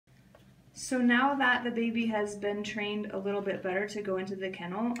So now that the baby has been trained a little bit better to go into the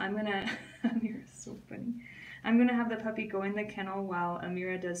kennel, I'm gonna, Amira is so funny. I'm gonna have the puppy go in the kennel while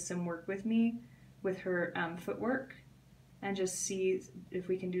Amira does some work with me with her footwork and just see if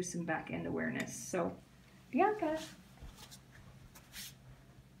we can do some back end awareness. So, Bianca.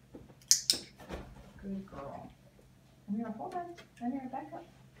 Good girl. Amira, hold on. Amira, back up.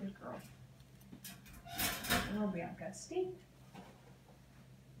 Good girl. Oh, Bianca, stay.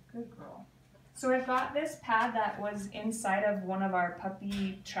 Good girl. So I've got this pad that was inside of one of our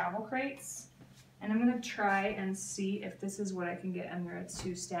puppy travel crates, and I'm gonna try and see if this is what I can get Amira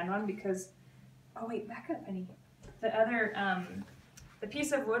to stand on because, oh wait, back up, honey. The other, the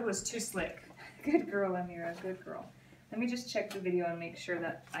piece of wood was too slick. Good girl, Amira, good girl. Let me just check the video and make sure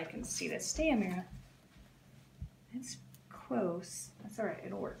that I can see this. Stay, Amira. It's close. That's all right,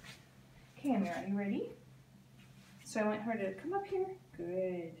 it'll work. Okay, Amira, are you ready? So I want her to come up here.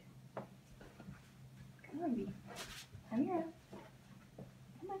 Good. Come on, B. Amira.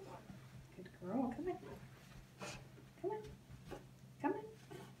 Come on. Good girl. Come on. Come on. Come on.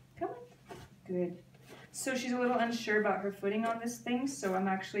 Come on. Good. So she's a little unsure about her footing on this thing, so I'm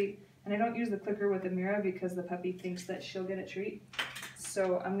actually, and I don't use the clicker with Amira because the puppy thinks that she'll get a treat.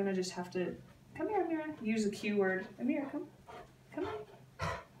 So I'm gonna just have to, come here, Amira. Use the cue word. Amira, come. Come on.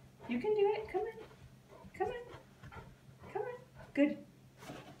 You can do it. Come on. Come on. Come on. Good.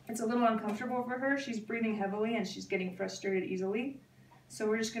 It's a little uncomfortable for her. She's breathing heavily and she's getting frustrated easily. So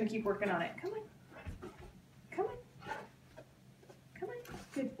we're just going to keep working on it. Come on. Come on. Come on.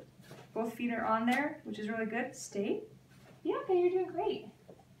 Good. Both feet are on there, which is really good. Stay. Yeah, okay, you're doing great.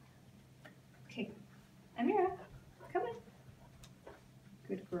 Okay. Amira, come on.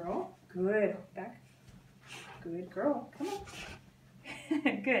 Good girl. Good. Back. Good girl. Come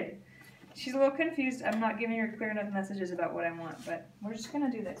on. Good. She's a little confused. I'm not giving her clear enough messages about what I want, but we're just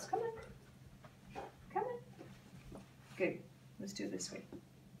going to do this. Come on. Come on. Good. Let's do it this way.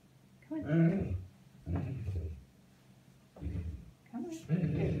 Come on. Come on.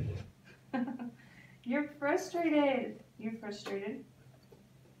 Good. You're frustrated. You're frustrated.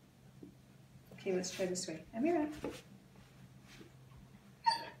 Okay, let's try this way. Amira.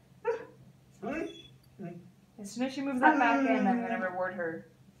 As soon as she moves that back in, I'm going to reward her.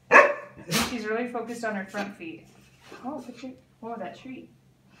 She's really focused on her front feet. Oh, oh, that treat.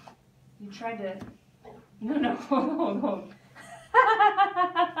 You tried to, no, hold.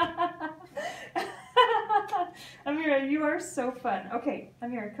 Amira, you are so fun. Okay,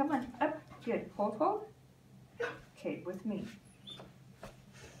 Amira, come on, up. Good, hold. Okay, with me.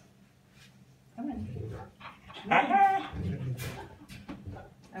 Come on.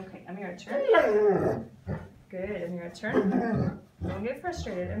 Okay, Amira, turn. Good, Amira, turn. Don't get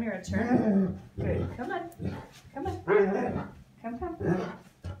frustrated. Amira, turn. Good. Come on. Come on.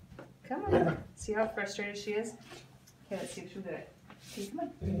 Come on. See how frustrated she is? Okay, let's see if she'll do it. Okay, come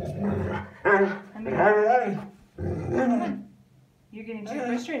on. Amira. Come on. You're getting too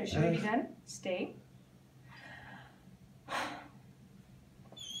frustrated. Should we be done? Stay.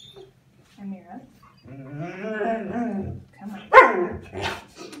 Amira. Come on.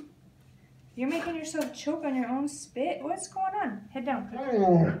 You're making yourself choke on your own spit. What's going on? Head down.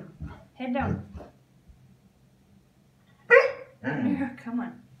 Head down. Amira, come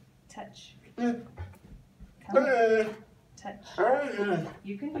on. Touch. Come on. Touch.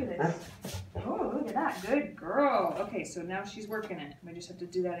 You can do this. Oh, look at that. Good girl. Okay, so now she's working it. We just have to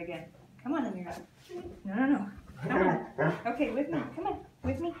do that again. Come on, Amira. No. Come on. Okay, with me. Come on.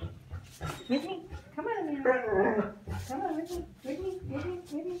 With me. With me. Come on, Amira. Come on, with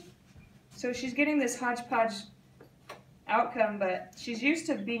me. So she's getting this hodgepodge outcome, but she's used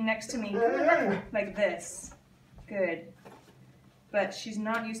to being next to me like this. Good. But she's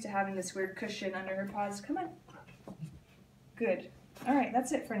not used to having this weird cushion under her paws. Come on. Good. All right,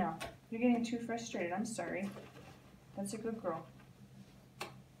 that's it for now. You're getting too frustrated. I'm sorry. That's a good girl.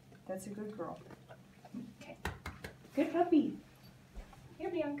 That's a good girl. Okay. Good puppy. Here,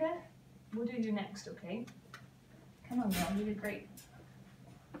 Bianca. We'll do you next, okay? Come on, girl. You did great.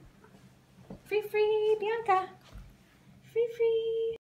 Free, Bianca. Free.